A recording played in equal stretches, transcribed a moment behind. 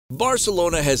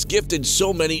Barcelona has gifted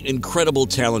so many incredible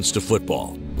talents to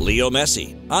football. Leo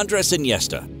Messi, Andres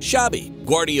Iniesta, Xavi,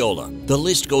 Guardiola, the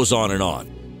list goes on and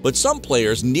on. But some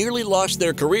players nearly lost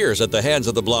their careers at the hands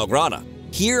of the Blaugrana.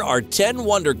 Here are 10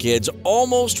 Wonderkids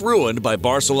almost ruined by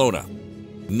Barcelona.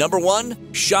 Number 1.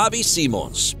 Xavi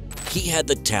Simons. He had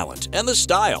the talent and the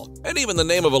style and even the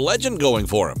name of a legend going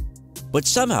for him. But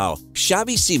somehow,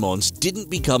 Xavi Simons didn't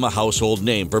become a household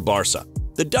name for Barca.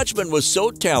 The Dutchman was so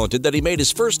talented that he made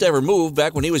his first ever move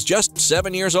back when he was just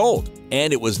 7 years old,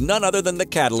 and it was none other than the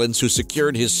Catalans who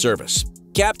secured his service.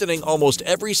 Captaining almost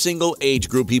every single age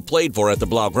group he played for at the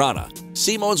Blaugrana,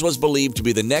 Simons was believed to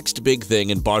be the next big thing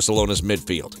in Barcelona's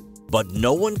midfield. But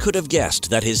no one could have guessed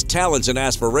that his talents and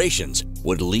aspirations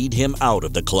would lead him out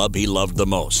of the club he loved the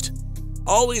most.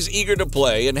 Always eager to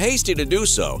play and hasty to do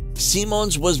so,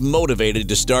 Simons was motivated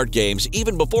to start games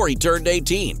even before he turned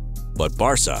 18. But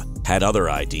Barca had other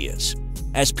ideas.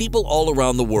 As people all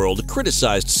around the world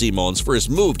criticized Simons for his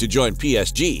move to join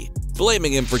PSG,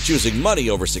 blaming him for choosing money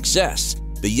over success,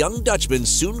 the young Dutchman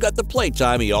soon got the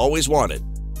playtime he always wanted.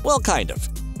 Well, kind of.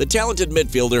 The talented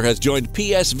midfielder has joined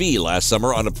PSV last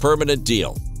summer on a permanent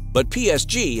deal, but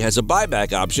PSG has a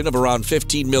buyback option of around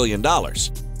 $15 million.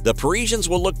 The Parisians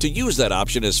will look to use that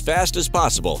option as fast as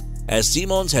possible, as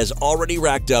Simons has already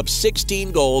racked up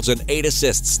 16 goals and 8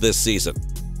 assists this season.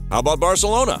 How about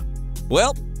Barcelona?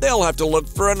 Well, they'll have to look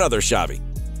for another Xavi.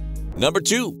 Number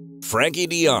 2. Frenkie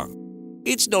de Jong.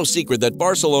 It's no secret that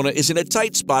Barcelona is in a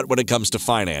tight spot when it comes to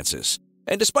finances.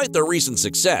 And despite their recent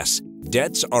success,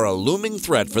 debts are a looming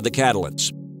threat for the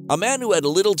Catalans. A man who had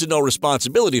little to no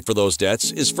responsibility for those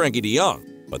debts is Frenkie de Jong,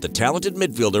 but the talented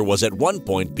midfielder was at one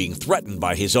point being threatened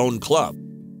by his own club.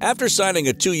 After signing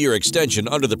a 2-year extension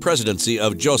under the presidency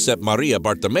of Josep Maria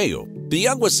Bartomeu, de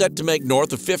Jong was set to make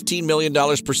north of $15 million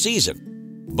per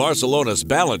season. Barcelona's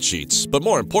balance sheets, but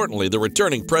more importantly the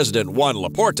returning president Juan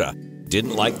Laporta,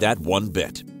 didn't like that one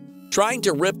bit. Trying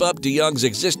to rip up de Jong's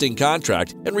existing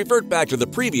contract and revert back to the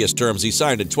previous terms he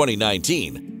signed in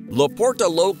 2019, Laporta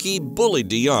low-key bullied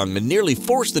de Jong and nearly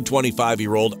forced the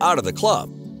 25-year-old out of the club.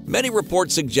 Many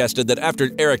reports suggested that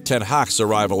after Erik ten Hag's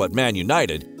arrival at Man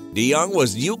United, de Jong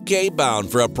was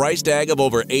UK-bound for a price tag of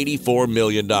over $84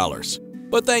 million.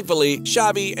 But thankfully,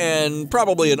 Xavi and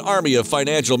probably an army of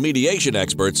financial mediation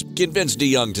experts convinced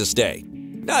de Jong to stay.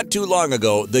 Not too long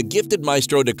ago, the gifted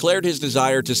maestro declared his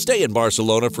desire to stay in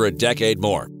Barcelona for a decade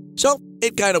more. So,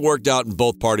 it kind of worked out in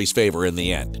both parties' favor in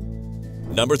the end.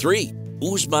 Number 3.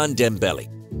 Ousmane Dembele.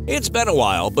 It's been a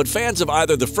while, but fans of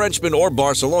either the Frenchman or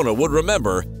Barcelona would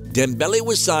remember Dembele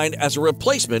was signed as a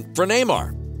replacement for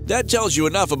Neymar. That tells you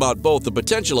enough about both the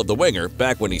potential of the winger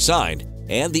back when he signed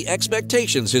and the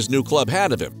expectations his new club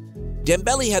had of him.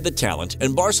 Dembele had the talent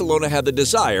and Barcelona had the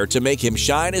desire to make him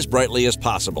shine as brightly as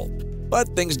possible.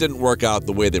 But things didn't work out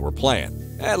the way they were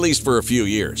planned, at least for a few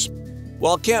years.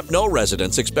 While Camp Nou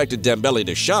residents expected Dembele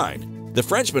to shine, the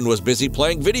Frenchman was busy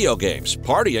playing video games,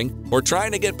 partying, or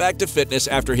trying to get back to fitness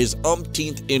after his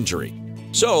umpteenth injury.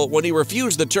 So, when he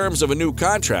refused the terms of a new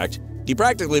contract, he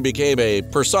practically became a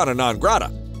persona non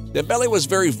grata. Dembele was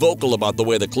very vocal about the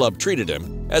way the club treated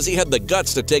him, as he had the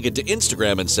guts to take it to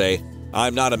Instagram and say,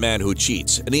 "I'm not a man who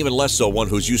cheats, and even less so one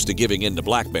who's used to giving in to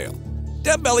blackmail."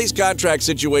 Dembele's contract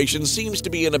situation seems to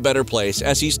be in a better place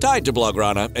as he's tied to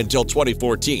Blaugrana until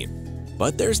 2014.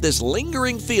 But there's this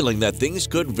lingering feeling that things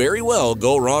could very well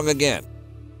go wrong again.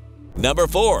 Number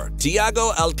 4.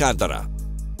 Thiago Alcantara.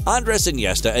 Andres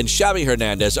Iniesta and Xavi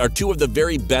Hernandez are two of the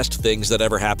very best things that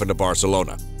ever happened to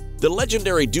Barcelona. The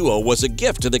legendary duo was a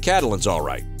gift to the Catalans, all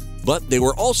right. But they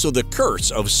were also the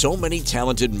curse of so many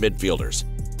talented midfielders,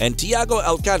 and Thiago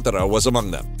Alcantara was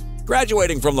among them.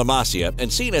 Graduating from La Masia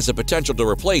and seen as a potential to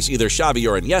replace either Xavi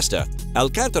or Iniesta,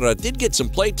 Alcantara did get some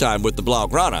playtime with the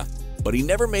Blaugrana, but he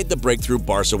never made the breakthrough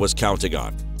Barca was counting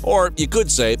on. Or you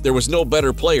could say there was no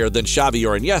better player than Xavi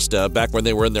or Iniesta back when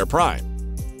they were in their prime.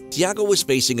 Thiago was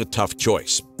facing a tough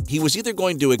choice. He was either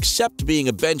going to accept being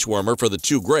a benchwarmer for the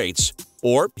two greats,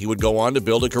 or he would go on to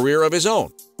build a career of his own.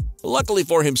 Luckily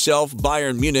for himself,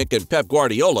 Bayern Munich, and Pep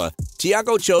Guardiola,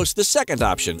 Thiago chose the second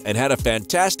option and had a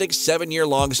fantastic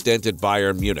 7-year-long stint at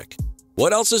Bayern Munich.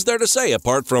 What else is there to say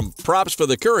apart from props for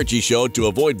the courage he showed to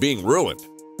avoid being ruined?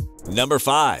 Number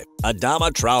 5.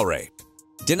 Adama Traoré.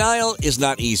 Denial is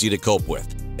not easy to cope with,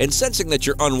 and sensing that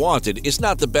you're unwanted is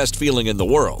not the best feeling in the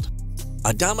world.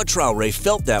 Adama Traoré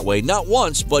felt that way not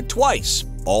once but twice,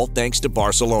 all thanks to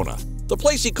Barcelona, the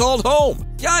place he called home.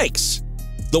 Yikes!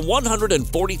 The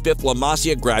 145th La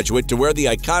Masia graduate to wear the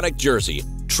iconic jersey,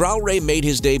 Traoré made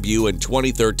his debut in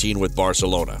 2013 with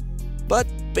Barcelona, but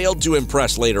failed to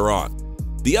impress later on.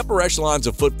 The upper echelons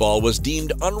of football was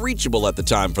deemed unreachable at the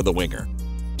time for the winger.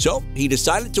 So he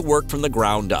decided to work from the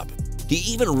ground up. He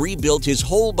even rebuilt his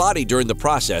whole body during the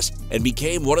process and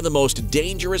became one of the most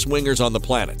dangerous wingers on the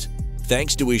planet.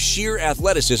 Thanks to his sheer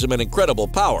athleticism and incredible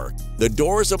power, the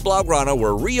doors of Blaugrana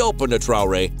were reopened to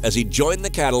Traoré as he joined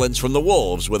the Catalans from the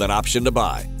Wolves with an option to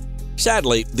buy.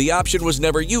 Sadly, the option was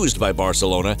never used by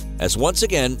Barcelona, as once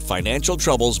again financial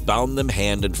troubles bound them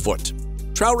hand and foot.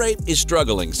 Traoré is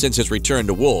struggling since his return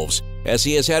to Wolves, as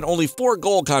he has had only 4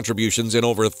 goal contributions in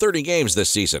over 30 games this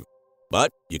season.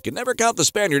 But you can never count the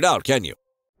Spaniard out, can you?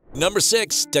 Number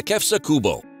 6. Takefsa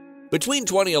Kubo. Between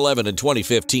 2011 and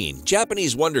 2015,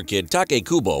 Japanese wonderkid Take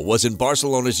Kubo was in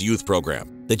Barcelona's youth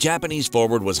program. The Japanese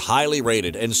forward was highly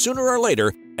rated, and sooner or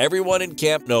later, everyone in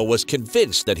Camp Nou was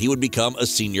convinced that he would become a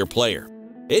senior player.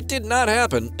 It did not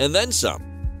happen, and then some.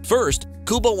 First,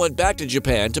 Kubo went back to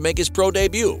Japan to make his pro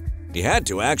debut. He had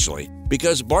to, actually,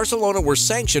 because Barcelona were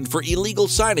sanctioned for illegal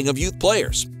signing of youth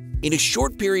players. In a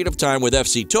short period of time with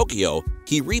FC Tokyo,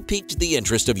 he re-piqued the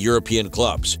interest of European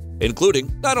clubs,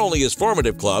 including not only his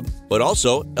formative club, but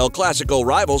also El Clasico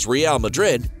rivals Real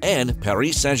Madrid and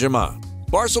Paris Saint-Germain.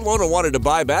 Barcelona wanted to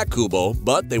buy back Kubo,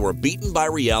 but they were beaten by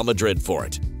Real Madrid for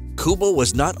it. Kubo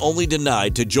was not only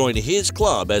denied to join his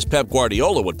club, as Pep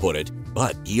Guardiola would put it,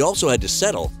 but he also had to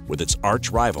settle with its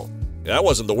arch-rival. That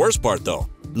wasn't the worst part, though.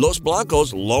 Los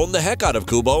Blancos loaned the heck out of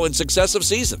Kubo in successive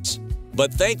seasons.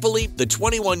 But thankfully, the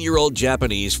 21-year-old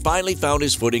Japanese finally found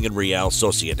his footing in Real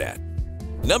Sociedad.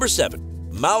 Number 7.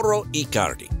 Mauro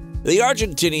Icardi. The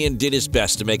Argentinian did his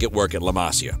best to make it work at La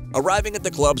Masia, arriving at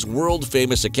the club's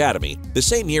world-famous academy the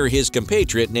same year his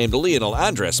compatriot named Lionel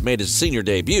Andres made his senior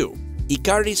debut.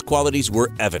 Icardi's qualities were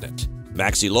evident.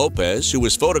 Maxi Lopez, who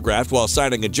was photographed while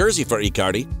signing a jersey for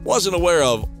Icardi, wasn't aware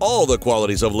of all the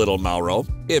qualities of little Mauro,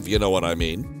 if you know what I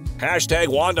mean. Hashtag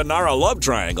Wanda Nara love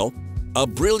triangle. A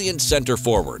brilliant center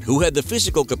forward who had the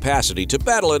physical capacity to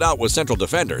battle it out with central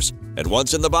defenders, and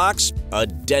once in the box, a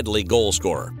deadly goal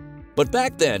scorer. But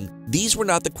back then, these were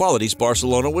not the qualities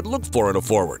Barcelona would look for in a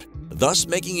forward, thus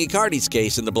making Icardi's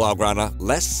case in the Blaugrana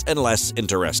less and less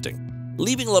interesting.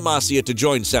 Leaving La Masia to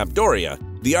join Sampdoria,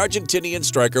 the Argentinian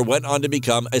striker went on to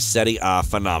become a Serie A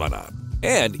phenomenon,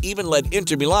 and even led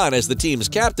Inter Milan as the team's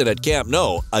captain at Camp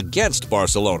Nou against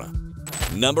Barcelona.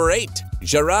 Number 8.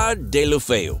 Gerard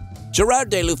Deulofeu.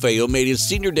 Gerard Deulofeu made his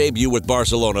senior debut with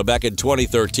Barcelona back in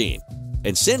 2013,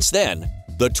 and since then,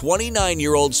 the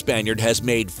 29-year-old Spaniard has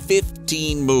made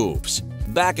 15 moves,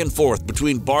 back and forth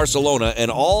between Barcelona and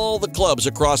all the clubs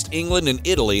across England and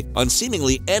Italy on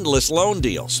seemingly endless loan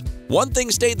deals. One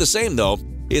thing stayed the same, though,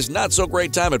 his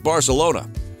not-so-great time at Barcelona.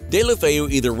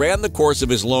 Deulofeu either ran the course of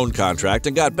his loan contract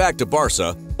and got back to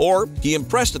Barca, or he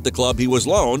impressed at the club he was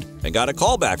loaned and got a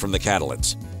callback from the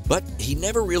Catalans. But he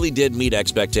never really did meet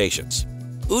expectations.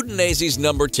 Udinese's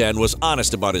number 10 was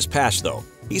honest about his past, though.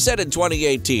 He said in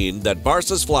 2018 that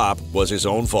Barca's flop was his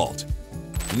own fault.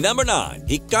 Number 9.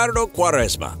 Ricardo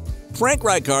Quaresma. Frank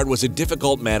Rijkaard was a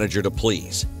difficult manager to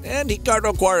please, and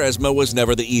Ricardo Quaresma was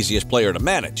never the easiest player to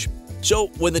manage. So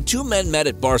when the two men met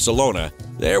at Barcelona,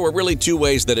 there were really two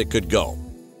ways that it could go.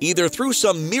 Either through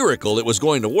some miracle it was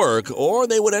going to work, or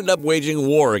they would end up waging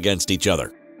war against each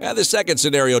other. And the second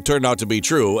scenario turned out to be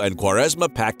true, and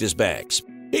Quaresma packed his bags.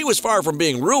 He was far from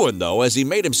being ruined, though, as he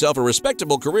made himself a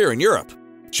respectable career in Europe.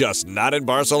 Just not in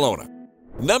Barcelona.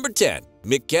 Number 10.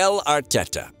 Mikel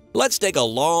Arteta. Let's take a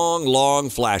long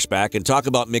flashback and talk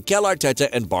about Mikel Arteta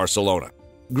and Barcelona.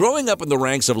 Growing up in the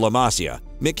ranks of La Masia,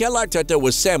 Mikel Arteta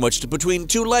was sandwiched between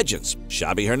two legends,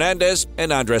 Xavi Hernandez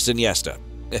and Andres Iniesta.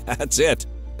 That's it.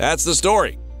 That's the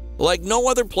story. Like no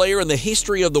other player in the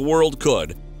history of the world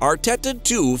could, Arteta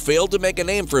too failed to make a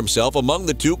name for himself among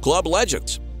the two club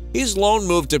legends. His loan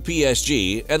move to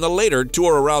PSG and the later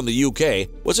tour around the UK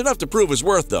was enough to prove his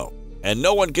worth, though. And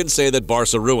no one can say that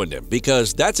Barca ruined him,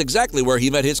 because that's exactly where he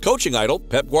met his coaching idol,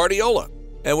 Pep Guardiola.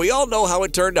 And we all know how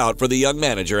it turned out for the young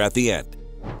manager at the end.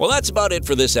 Well, that's about it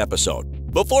for this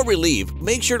episode. Before we leave,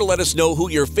 make sure to let us know who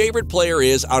your favorite player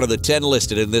is out of the 10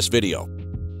 listed in this video.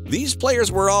 These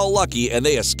players were all lucky and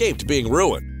they escaped being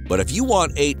ruined. But if you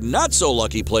want 8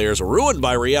 not-so-lucky players ruined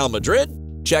by Real Madrid,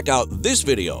 check out this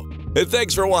video. And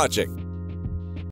thanks for watching.